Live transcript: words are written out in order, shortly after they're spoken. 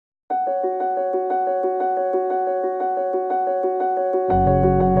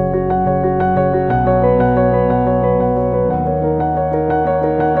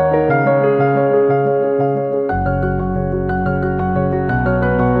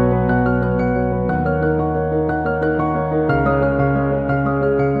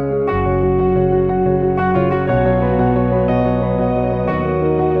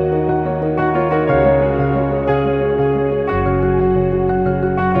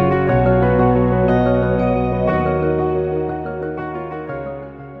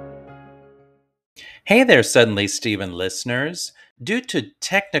Hey there, Suddenly Steven listeners. Due to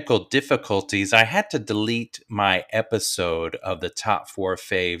technical difficulties, I had to delete my episode of the Top 4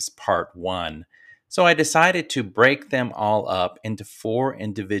 Faves Part 1. So I decided to break them all up into 4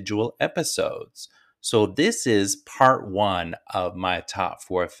 individual episodes. So this is Part 1 of my Top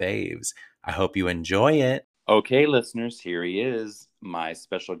 4 Faves. I hope you enjoy it. Okay, listeners, here he is, my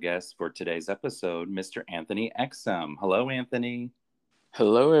special guest for today's episode, Mr. Anthony Exum. Hello, Anthony.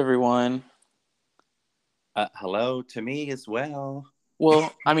 Hello, everyone. Hello to me as well.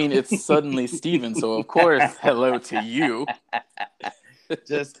 Well, I mean, it's suddenly Steven, so of course, hello to you.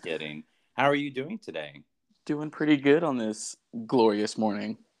 Just kidding. How are you doing today? Doing pretty good on this glorious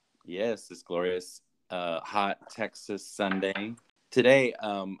morning. Yes, this glorious, hot Texas Sunday. Today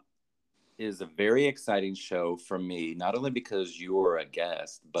is a very exciting show for me, not only because you're a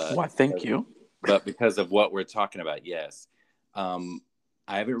guest, Why, thank you. but because of what we're talking about. Yes.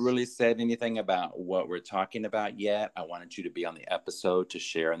 I haven't really said anything about what we're talking about yet. I wanted you to be on the episode to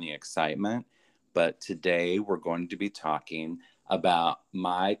share in the excitement. But today we're going to be talking about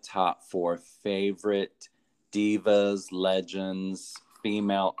my top 4 favorite divas, legends,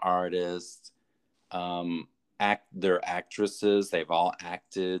 female artists, they're actresses. They've all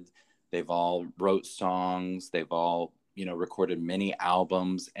acted. They've all wrote songs. They've all, recorded many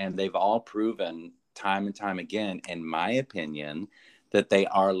albums, and they've all proven time and time again, in my opinion, that they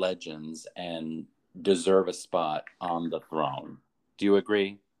are legends and deserve a spot on the throne. Do you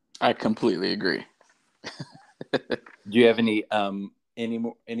agree? I completely agree. Do you have any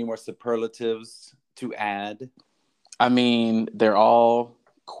more superlatives to add? I mean, they're all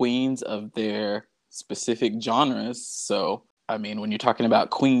queens of their specific genres. So, I mean, when you're talking about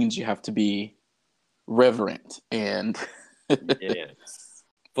queens, you have to be reverent and yes,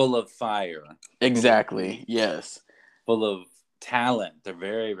 full of fire. Exactly. Yes. Full of talent. They're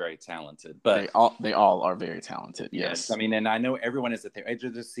very, very talented. But they all are very talented. Yes. I mean, and I know everyone is at their edge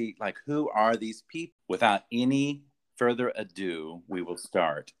of their seat. Like, who are these people? Without any further ado, we will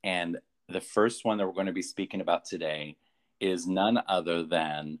start. And the first one that we're going to be speaking about today is none other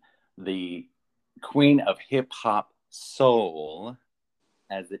than the queen of hip hop soul,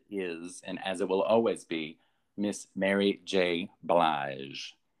 as it is and as it will always be, Miss Mary J.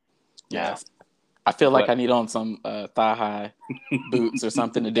 Blige. Yes. Now, I feel like I need on some thigh-high boots or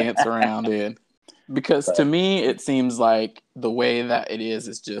something to dance around in. Because to me, it seems like the way that it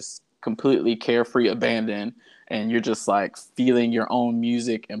is just completely carefree, abandoned, and you're just like feeling your own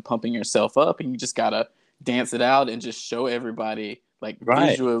music and pumping yourself up, and you just gotta dance it out and just show everybody, like,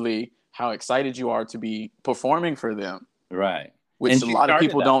 visually, how excited you are to be performing for them. Right. Which a lot of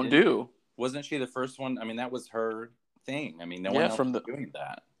people don't do. Wasn't she the first one? I mean, that was her thing. I mean, no one else was doing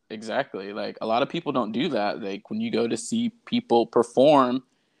that. Exactly. Like, a lot of people don't do that. Like, when you go to see people perform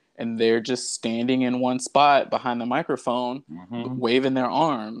and they're just standing in one spot behind the microphone, waving their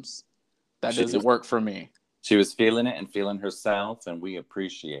arms, that doesn't work for me. She was feeling it and feeling herself, and we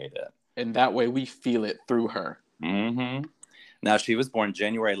appreciate it. And that way we feel it through her. Mm-hmm. Now, she was born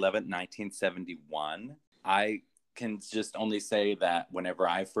January 11th, 1971. I can just only say that whenever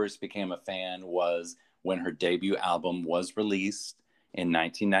I first became a fan was when her debut album was released in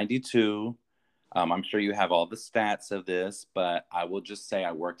 1992. I'm sure you have all the stats of this, but I will just say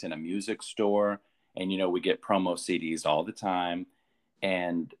I worked in a music store, and, we get promo CDs all the time.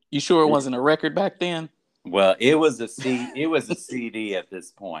 And you sure it wasn't a record back then? Well, it was a CD at this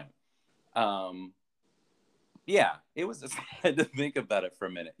point. Yeah, it was. I had to think about it for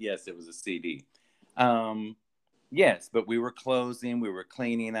a minute. Yes, it was a CD. Yes, but we were closing, we were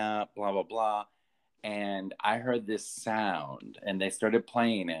cleaning up, blah, blah, blah. And I heard this sound, and they started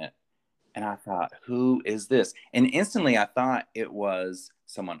playing it. And I thought, who is this? And instantly I thought it was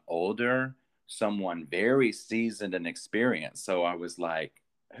someone older, someone very seasoned and experienced. So I was like,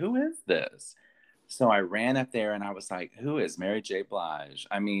 who is this? So I ran up there and I was like, who is Mary J. Blige?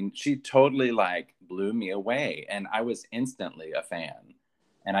 I mean, she totally blew me away. And I was instantly a fan.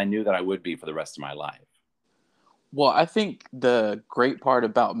 And I knew that I would be for the rest of my life. Well, I think the great part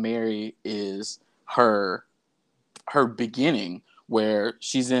about Mary is her beginning, where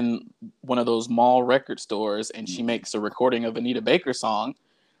she's in one of those mall record stores and she makes a recording of Anita Baker's song.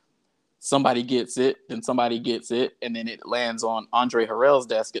 Somebody gets it, then somebody gets it, and then it lands on Andre Harrell's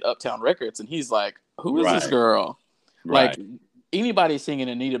desk at Uptown Records, and he's like, who is this girl? Right. Like, anybody singing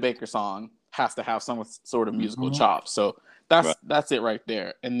an Anita Baker song has to have some sort of musical chops. So that's it right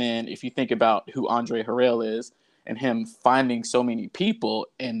there. And then if you think about who Andre Harrell is and him finding so many people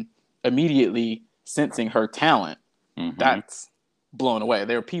and immediately sensing her talent, that's blown away.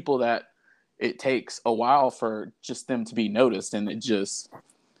 There are people that it takes a while for just them to be noticed, and it just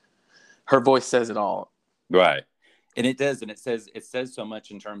her voice says it all. Right. And it does. And it says so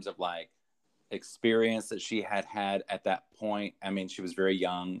much in terms of like experience that she had at that point. I mean, she was very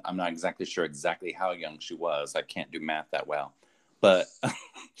young. I'm not exactly sure exactly how young she was. I can't do math that well. But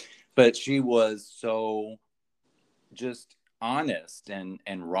but she was so just honest and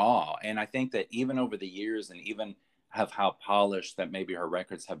raw. And I think that even over the years and even of how polished that maybe her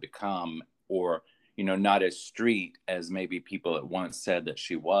records have become, or not as street as maybe people at once said that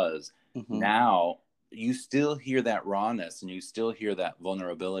she was, Mm-hmm. now you still hear that rawness and you still hear that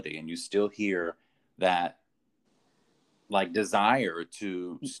vulnerability and you still hear that like desire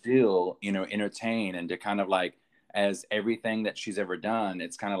to still entertain and to kind of like, as everything that she's ever done,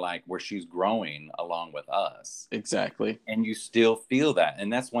 it's kind of like where she's growing along with us. Exactly. And you still feel that.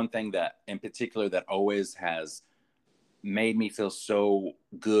 And that's one thing that in particular that always has made me feel so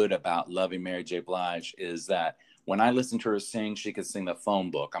good about loving Mary J. Blige is that when I listen to her sing, she could sing the phone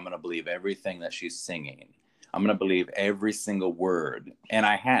book. I'm going to believe everything that she's singing. I'm going to believe every single word. And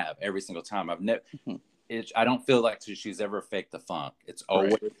I have every single time. I've never, Mm-hmm. I don't feel like she's ever faked the funk. It's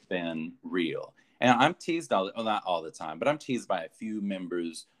always Right. been real. And I'm teased not all the time, but I'm teased by a few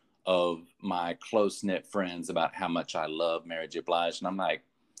members of my close knit friends about how much I love Mary J. Blige. And I'm like,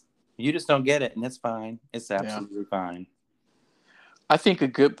 you just don't get it. And it's fine. It's Yeah. absolutely fine. I think a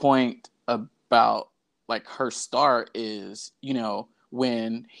good point about like her start is,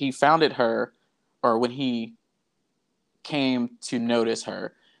 when he founded her, or when he came to notice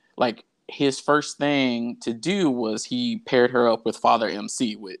her, like his first thing to do was he paired her up with Father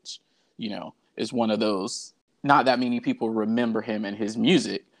MC, which, is one of those, not that many people remember him and his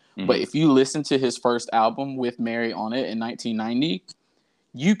music. Mm-hmm. But if you listen to his first album with Mary on it in 1990,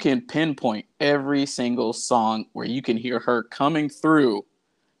 you can pinpoint every single song where you can hear her coming through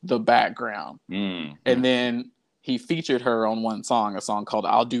the background. Mm-hmm. And then he featured her on one song, a song called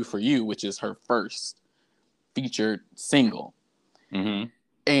I'll Do For You, which is her first featured single. Mm-hmm.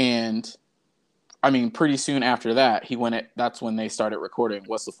 And I mean, pretty soon after that, that's when they started recording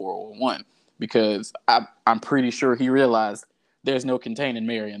What's the 411, because I'm pretty sure he realized there's no containing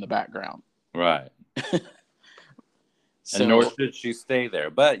Mary in the background. Right. So, and nor should she stay there.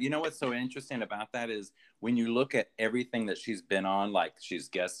 But you know what's so interesting about that is when you look at everything that she's been on, like she's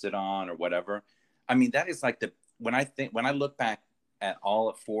guested on or whatever. I mean, that is like when I look back at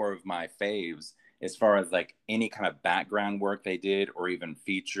all 4 of my faves, as far as like any kind of background work they did or even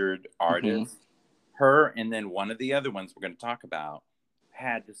featured artists, her and then one of the other ones we're going to talk about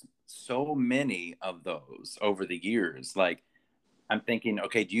had just so many of those over the years. Like, I'm thinking,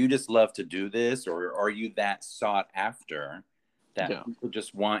 okay, do you just love to do this, or are you that sought after that people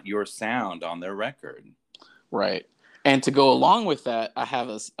just want your sound on their record? Right. And to go along with that, I have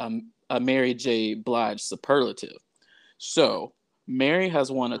a Mary J. Blige superlative. So Mary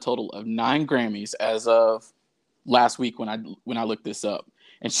has won a total of 9 Grammys as of last week when I looked this up,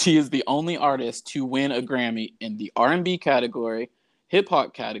 and she is the only artist to win a Grammy in the R&B category, hip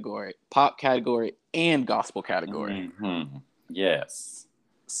hop category, pop category, and gospel category. Mm-hmm. Yes.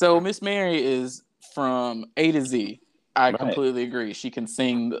 So Miss Mary is from A to Z. I Right. completely agree. She can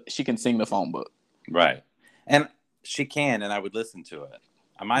sing. She can sing the phone book. Right. And she can, and I would listen to it.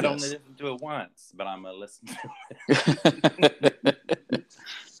 I might Yes. only listen to it once, but I'm gonna listen to it.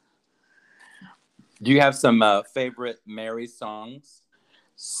 Do you have some favorite Mary songs?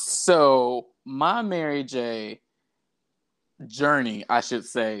 So my Mary J. journey, I should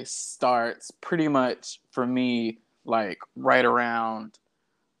say, starts pretty much for me like right around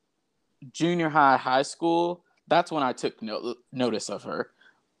junior high school. That's when I took notice of her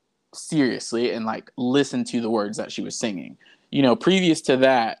seriously and like listened to the words that she was singing. Previous to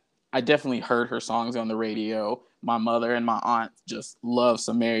that, I definitely heard her songs on the radio. My mother and my aunt just love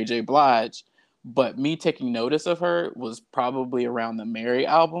some Mary J. Blige, but me taking notice of her was probably around the Mary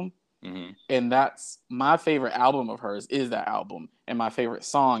album. Mm-hmm. And that's my favorite album of hers is that album. And my favorite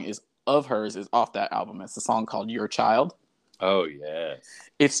song is off that album. It's a song called Your Child. Oh, yes.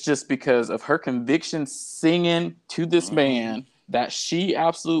 It's just because of her conviction singing to this man that she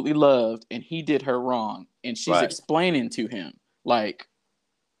absolutely loved, and he did her wrong. And she's explaining to him, like,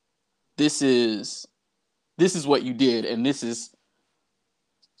 this is what you did, and this is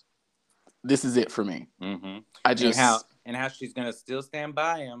it for me. Mm-hmm. I just and how she's gonna still stand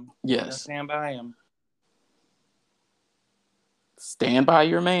by him. Yes, stand by him. Stand by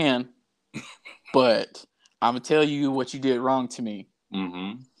your man, but I'm gonna tell you what you did wrong to me.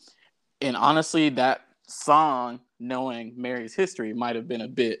 Mm-hmm. And honestly, that song, knowing Mary's history, might have been a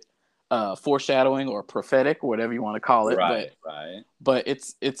bit foreshadowing or prophetic, or whatever you want to call it. Right. But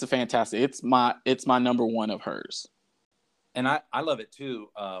it's a fantastic. It's my number one of hers. And I love it too.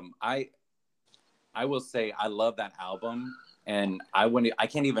 I will say I love that album, and I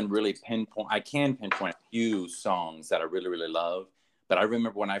can't even really pinpoint. I can pinpoint a few songs that I really really love, but I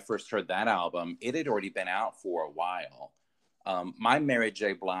remember when I first heard that album, it had already been out for a while. My Mary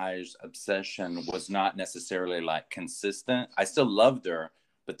J. Blige obsession was not necessarily like consistent. I still loved her,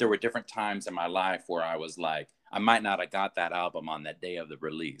 but there were different times in my life where I was like, I might not have got that album on that day of the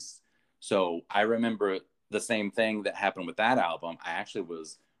release. So I remember the same thing that happened with that album. I actually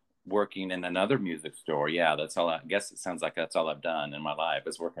was working in another music store. Yeah, that's all. I guess it sounds like that's all I've done in my life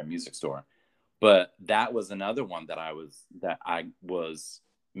is work in a music store. But that was another one that I was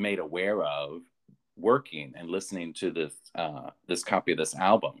made aware of working and listening to this copy of this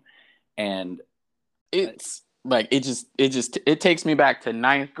album. And It's like it takes me back to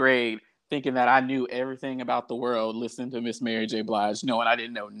ninth grade, thinking that I knew everything about the world, listening to Miss Mary J. Blige, knowing I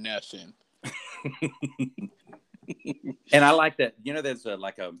didn't know nothing. and I like that. There's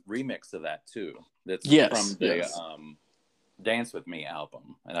like a remix of that too. That's Yes, from the yes. Dance with Me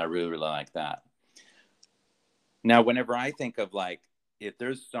album, and I really really like that. Now, whenever I think of like, if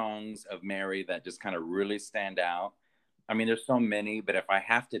there's songs of Mary that just kind of really stand out, I mean, there's so many, but if I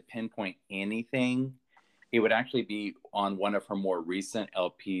have to pinpoint anything, it would actually be on one of her more recent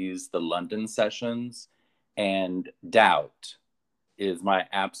LPs, the London Sessions, and Doubt is my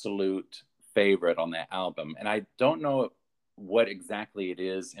absolute favorite on that album. And I don't know what exactly it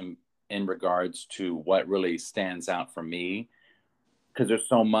is in regards to what really stands out for me, because there's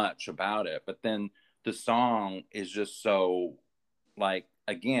so much about it. But then the song is just so, like,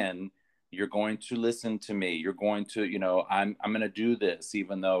 again, you're going to listen to me. You're going to, I'm going to do this,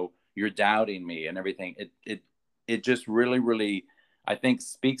 even though you're doubting me and everything. It just really, really, I think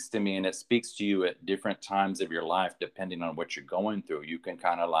speaks to me, and it speaks to you at different times of your life, depending on what you're going through. You can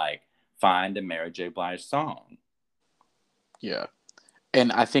kind of like find a Mary J. Blige song. Yeah.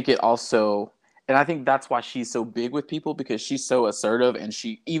 And I think it also, and I think that's why she's so big with people, because she's so assertive, and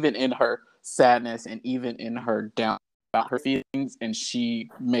she, even in her sadness and even in her down about her feelings, and she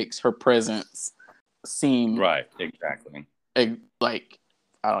makes her presence seem Right, exactly. like,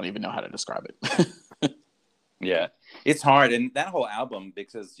 I don't even know how to describe it. Yeah, it's hard. And that whole album,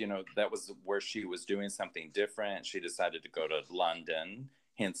 because, that was where she was doing something different. She decided to go to London,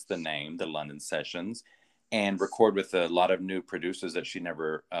 hence the name, the London Sessions, and record with a lot of new producers that she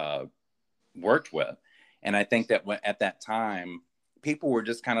never worked with. And I think that at that time, people were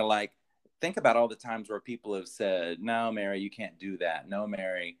just kind of like, think about all the times where people have said, no, Mary, you can't do that. No,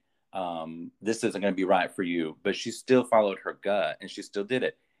 Mary, this isn't going to be right for you. But she still followed her gut and she still did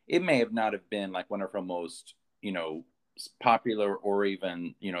it. It may have not have been like one of her most, popular or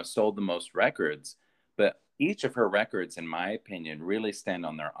even, sold the most records. But each of her records, in my opinion, really stand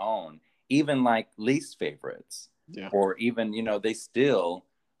on their own, even like least favorites. Yeah. Or even, they still,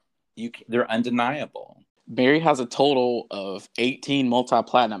 they're undeniable. Mary has a total of 18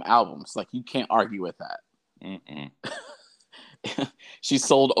 multi-platinum albums. Like, you can't argue with that. She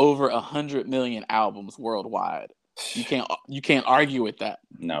sold over 100 million albums worldwide. You can't argue with that.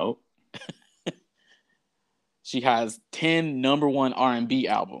 No. She has 10 number one R&B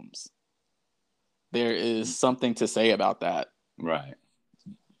albums. There is something to say about that. Right.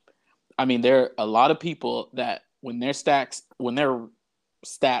 I mean, there are a lot of people that when their stats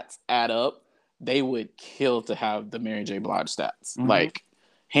add up, they would kill to have the Mary J. Blige stats, like,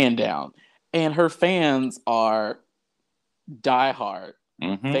 hand down. And her fans are diehard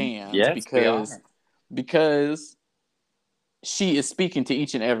fans, yes, because she is speaking to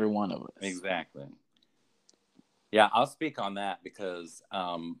each and every one of us. Exactly. Yeah, I'll speak on that because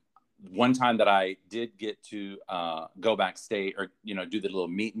one time that I did get to go backstage or, do the little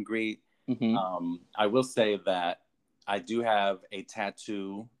meet and greet, I will say that I do have a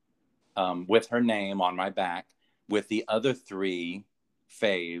tattoo with her name on my back with the other 3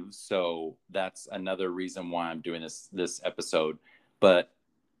 faves. So that's another reason why I'm doing this episode. But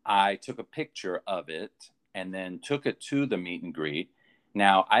I took a picture of it and then took it to the meet and greet.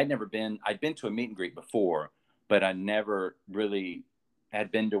 Now, I'd been to a meet and greet before, but I never really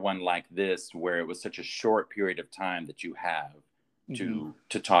had been to one like this where it was such a short period of time that you have to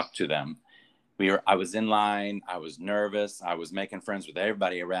talk to them. I was in line. I was nervous. I was making friends with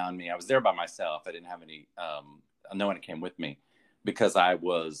everybody around me. I was there by myself. I didn't have no one came with me because I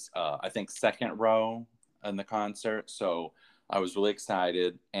was, I think, second row in the concert. So I was really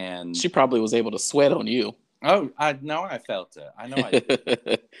excited. And she probably was able to sweat on you. Oh, I know I felt it. I know I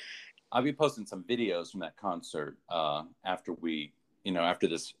did. I'll be posting some videos from that concert after after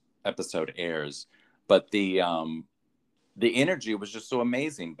this episode airs. But the energy was just so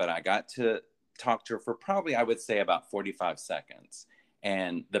amazing. But I got to talked to her for probably, I would say, about 45 seconds.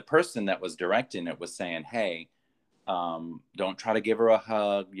 And the person that was directing it was saying, hey, don't try to give her a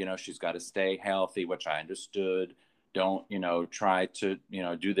hug. You know, she's got to stay healthy, which I understood. Don't, you know, try to, you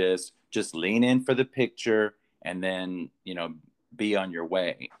know, do this. Just lean in for the picture and then, you know, be on your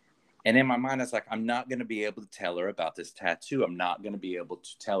way. And in my mind, I was like, I'm not going to be able to tell her about this tattoo. I'm not going to be able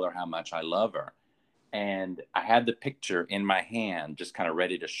to tell her how much I love her. And I had the picture in my hand, just kind of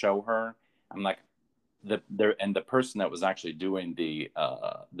ready to show her. I'm like, the person that was actually doing the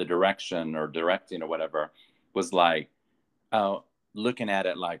direction or directing or whatever was like, looking at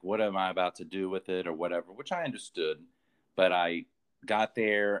it like, what am I about to do with it or whatever, which I understood. But I got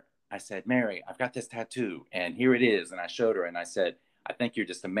there. I said, Mary, I've got this tattoo and here it is. And I showed her and I said, I think you're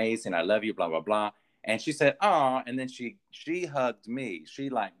just amazing. I love you, blah, blah, blah. And she said, oh, and then she hugged me. She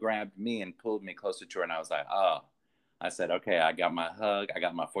like grabbed me and pulled me closer to her. And I was like, oh, I said, okay, I got my hug. I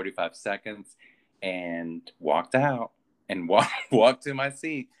got my 45 seconds and walked out and walked to my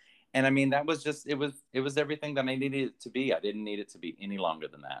seat. And I mean, that was just, it was everything that I needed it to be. I didn't need it to be any longer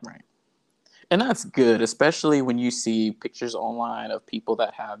than that. Right. And that's good, especially when you see pictures online of people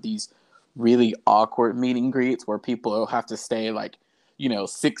that have these really awkward meet and greets where people have to stay like,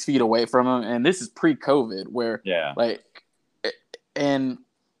 6 feet away from them. And this is pre-COVID where like, and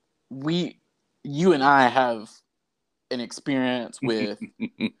you and I have an experience with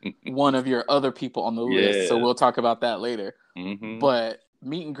one of your other people on the list. So we'll talk about that later. Mm-hmm. But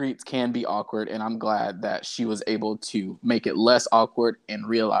meet and greets can be awkward, and I'm glad that she was able to make it less awkward and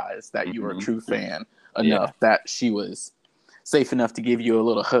realize that you were a true fan enough that she was safe enough to give you a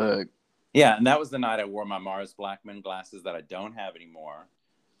little hug. Yeah, and that was the night I wore my Mars Blackman glasses that I don't have anymore.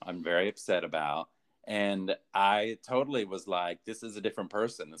 I'm very upset about. And I totally was like, this is a different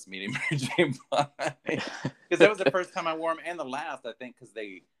person, this meeting Mary J. Blige. Because that was the first time I wore them and the last, I think, because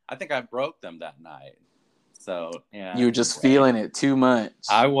I think I broke them that night. So, yeah. You were just feeling it too much.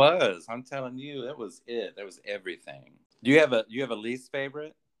 I was. I'm telling you, that was it. That was everything. Do you have a least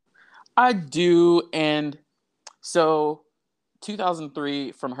favorite? I do. And so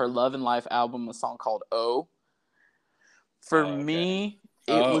 2003, from her Love and Life album, a song called Oh. For me,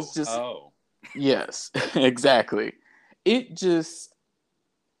 it was just... Yes, exactly. It just...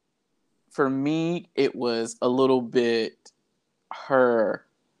 For me, it was a little bit her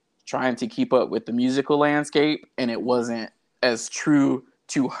trying to keep up with the musical landscape, and it wasn't as true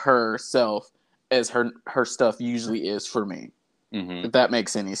to herself as her stuff usually is for me. Mm-hmm. If that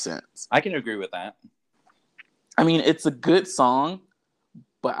makes any sense. I can agree with that. I mean, it's a good song,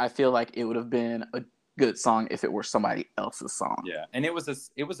 but I feel like it would have been a good song if it were somebody else's song. Yeah, and it was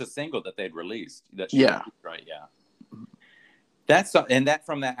a single that they'd released. Right. Yeah. That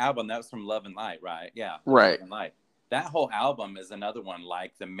from that album, that was from Love and Light, right? Yeah. Right. Love and Light. That whole album is another one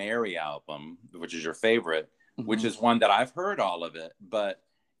like the Mary album, which is your favorite, which is one that I've heard all of it, but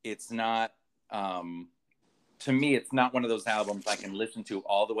it's not, to me, it's not one of those albums I can listen to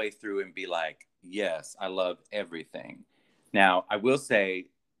all the way through and be like, yes, I love everything. Now, I will say,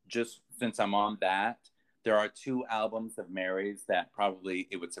 just since I'm on that, there are 2 albums of Mary's that probably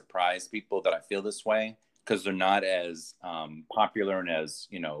it would surprise people that I feel this way because they're not as popular and as,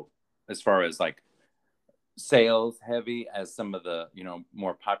 as far as like sales heavy as some of the,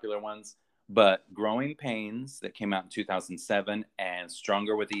 more popular ones. But Growing Pains that came out in 2007 and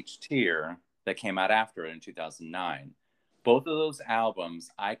Stronger with Each Tear that came out after it in 2009. Both of those albums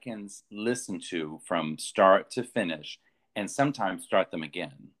I can listen to from start to finish and sometimes start them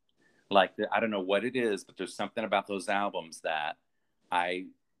again. Like, I don't know what it is, but there's something about those albums that I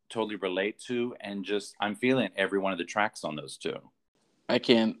totally relate to, and just I'm feeling every one of the tracks on those 2. I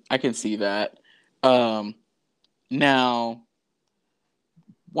can see that. Now,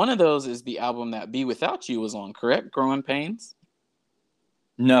 one of those is the album that Be Without You was on, correct? Growing Pains?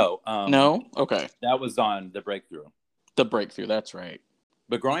 No. No? Okay. That was on The Breakthrough. The Breakthrough, that's right.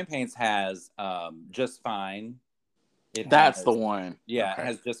 But Growing Pains has Just Fine. That's the one. Yeah, okay. It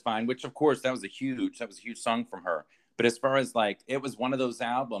has Just Fine, which of course that was a huge song from her. But as far as like, it was one of those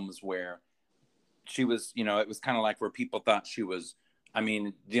albums where she was, it was kind of like where people thought she was, I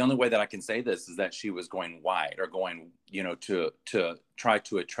mean, the only way that I can say this is that she was going white or going, to try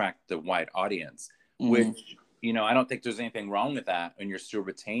to attract the white audience, which, I don't think there's anything wrong with that when you're still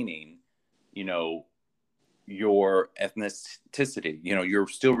retaining, your ethnicity, you're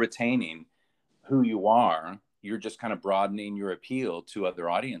still retaining who you are. You're just kind of broadening your appeal to other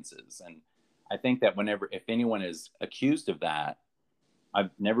audiences. And I think that if anyone is accused of that, I've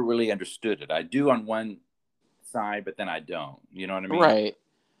never really understood it. I do on one side, but then I don't. You know what I mean? Right.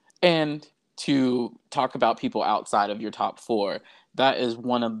 And to talk about people outside of your top 4, that is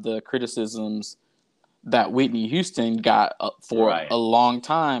one of the criticisms that Whitney Houston got for Right. a long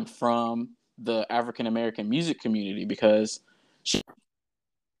time from the African American music community because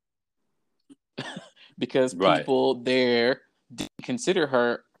Right. people there didn't consider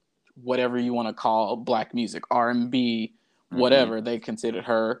her whatever you want to call black music, R&B, Mm-hmm. whatever. They considered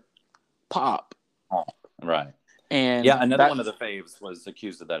her pop. Oh, right. Yeah, And another one of the faves was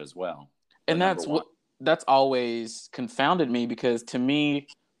accused of that as well. Or number that's one. what that's always confounded me because to me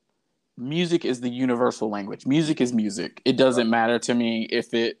music is the universal language. Music is music. It doesn't Right. matter to me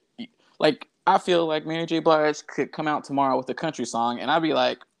if it like I feel like Mary J. Blige could come out tomorrow with a country song and I'd be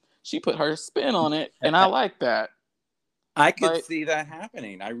like, she put her spin on it and I like that. I could But see that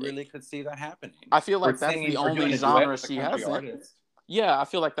happening. I really could see that happening. I feel We're like that's the singing, we're only doing a duet genre with a she country hasn't. artist. Yeah, I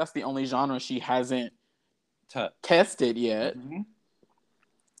feel like that's the only genre she hasn't tested yet. Mm-hmm.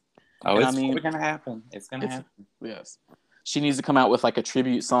 Oh, And I it's mean, probably gonna happen. It's gonna it's happen. yes. She needs to come out with like a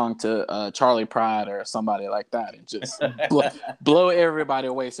tribute song to Charlie Pride or somebody like that and just blow everybody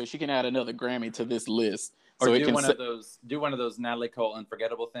away so she can add another Grammy to this list. Or So it do can one of those Natalie Cole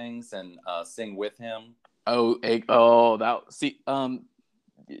unforgettable things and sing with him. do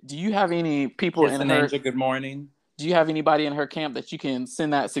you have any people Kiss in an her angel good morning. do you have anybody in her camp that you can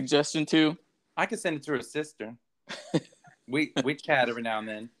send that suggestion to? I could send it to her sister. we chat every now and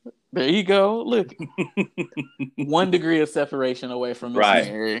then. There you go. Look, 1 degree of separation away from Miss Right.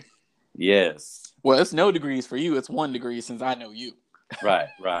 Mary. Yes. Well, it's no degrees for you. It's 1 degree since I know you. Right.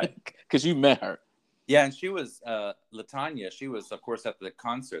 Because you met her. Yeah, and she was LaTanya. She was, of course, at the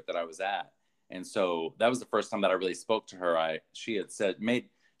concert that I was at, and so that was the first time that I really spoke to her. She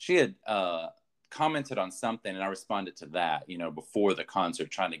had commented on something, and I responded to that, before the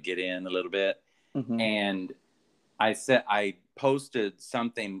concert, trying to get in a little bit, Mm-hmm. and I posted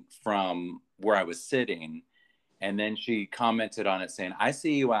something from where I was sitting, and then she commented on it saying, "I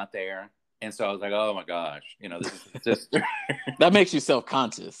see you out there," and so I was like, "Oh my gosh, this is his sister." That makes you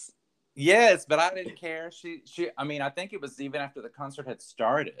self-conscious. Yes, but I didn't care. I mean, I think it was even after the concert had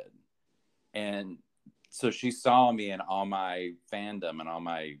started. And so she saw me in all my fandom and all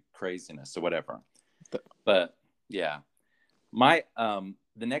my craziness or whatever. But yeah,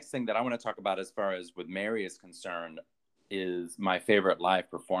 the next thing that I want to talk about as far as with Mary is concerned is my favorite live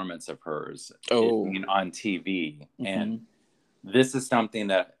performance of hers on TV. Mm-hmm. And this is something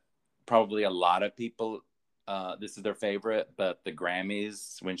that probably a lot of people this is their favorite, but the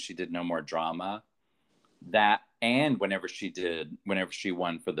Grammys, when she did No More Drama, that, and whenever she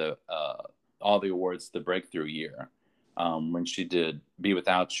won for the all the awards the breakthrough year, when she did Be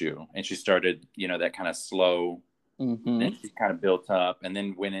Without You, and she started that kind of slow, then she kind of built up and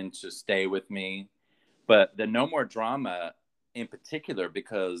then went into Stay With Me. But the No More Drama in particular,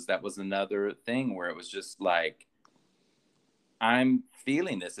 because that was another thing where it was just like, I'm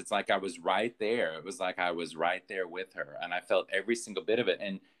feeling this. It's like I was right there. It was like I was right there with her, and I felt every single bit of it.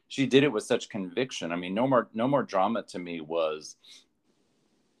 And she did it with such conviction. I mean, No More Drama to me was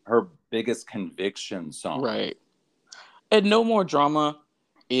her biggest conviction song. Right. And No More Drama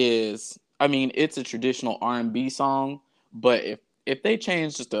is, I mean, it's a traditional R&B song, but if they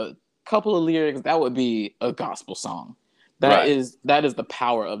change just a couple of lyrics, that would be a gospel song. That is the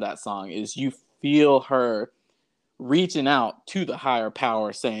power of that song, is you feel her reaching out to the higher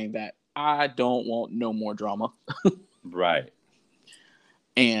power saying that I don't want no more drama. Right.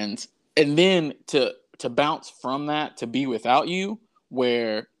 And then to bounce from that to Be Without You,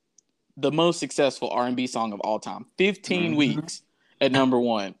 where the most successful R&B song of all time, 15 weeks at number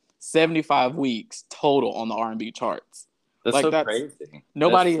 1, 75 weeks total on the R&B charts. That's crazy.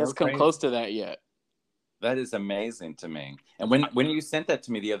 Nobody has come close to that yet. That is amazing to me. And when you sent that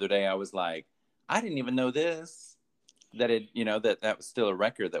to me the other day, I was like, I didn't even know this. That that was still a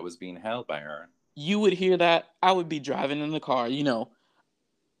record that was being held by her. You would hear that. I would be driving in the car.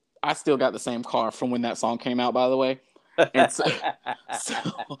 I still got the same car from when that song came out, by the way. And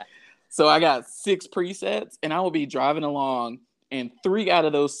so I got 6 presets, and I would be driving along, and 3 out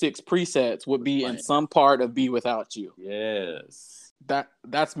of those 6 presets would be in some part of Be Without You. Yes.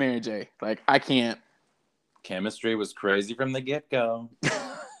 That's Mary J. Like, I can't. Chemistry was crazy from the get-go.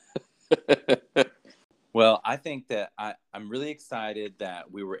 Well, I think that I'm really excited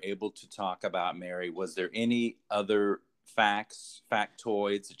that we were able to talk about Mary. Was there any other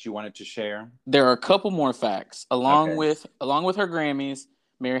factoids that you wanted to share? There are a couple more facts. Along with her Grammys,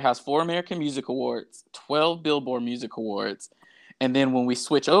 Mary has 4 American Music Awards, 12 Billboard Music Awards. And then when we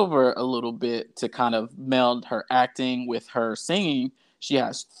switch over a little bit to kind of meld her acting with her singing, she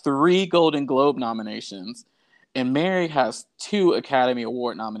has 3 Golden Globe nominations. And Mary has 2 Academy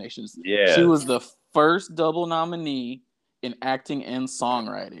Award nominations. Yeah. She was the first double nominee in acting and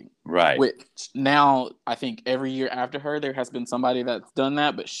songwriting. Right. Which now I think every year after her, there has been somebody that's done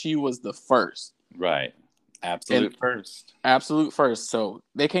that, but she was the first. Right. Absolute first. Absolute first. So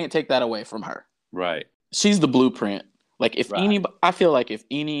they can't take that away from her. Right. She's the blueprint. Like if Right. any, I feel like if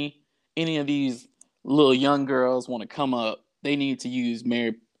any of these little young girls want to come up, they need to use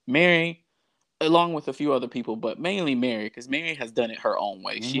Mary, along with a few other people, but mainly Mary, because Mary has done it her own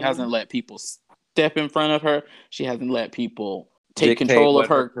way. She hasn't let people step in front of her. She hasn't let people take Dictate control of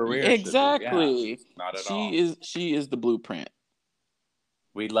what her career exactly. Yeah, not at She all. is the blueprint.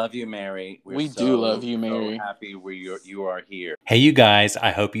 We love you, Mary. We do love you, Mary. So happy you are here. Hey, you guys.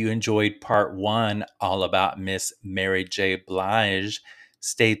 I hope you enjoyed part 1, all about Miss Mary J. Blige.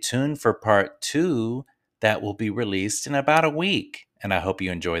 Stay tuned for part 2 that will be released in about a week. And I hope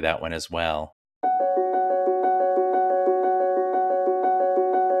you enjoy that one as well.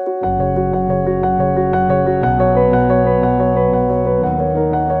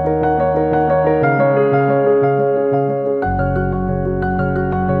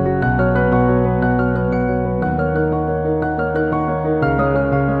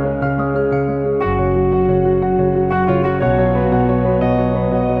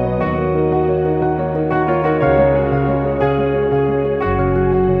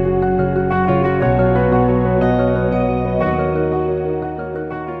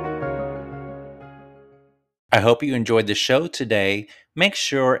 I hope you enjoyed the show today. Make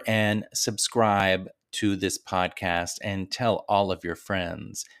sure and subscribe to this podcast and tell all of your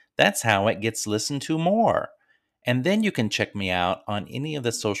friends. That's how it gets listened to more. And then you can check me out on any of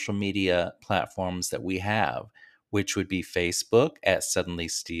the social media platforms that we have, which would be Facebook at Suddenly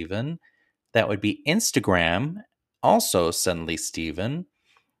Steven. That would be Instagram, also Suddenly Steven.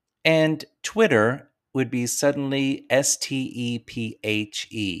 And Twitter would be Suddenly STEPHE.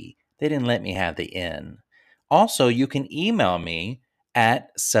 They didn't let me have the N. Also, you can email me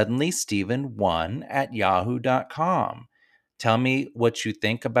at suddenlysteven1@yahoo.com. Tell me what you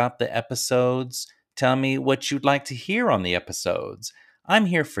think about the episodes. Tell me what you'd like to hear on the episodes. I'm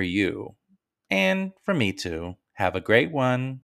here for you. And for me too. Have a great one.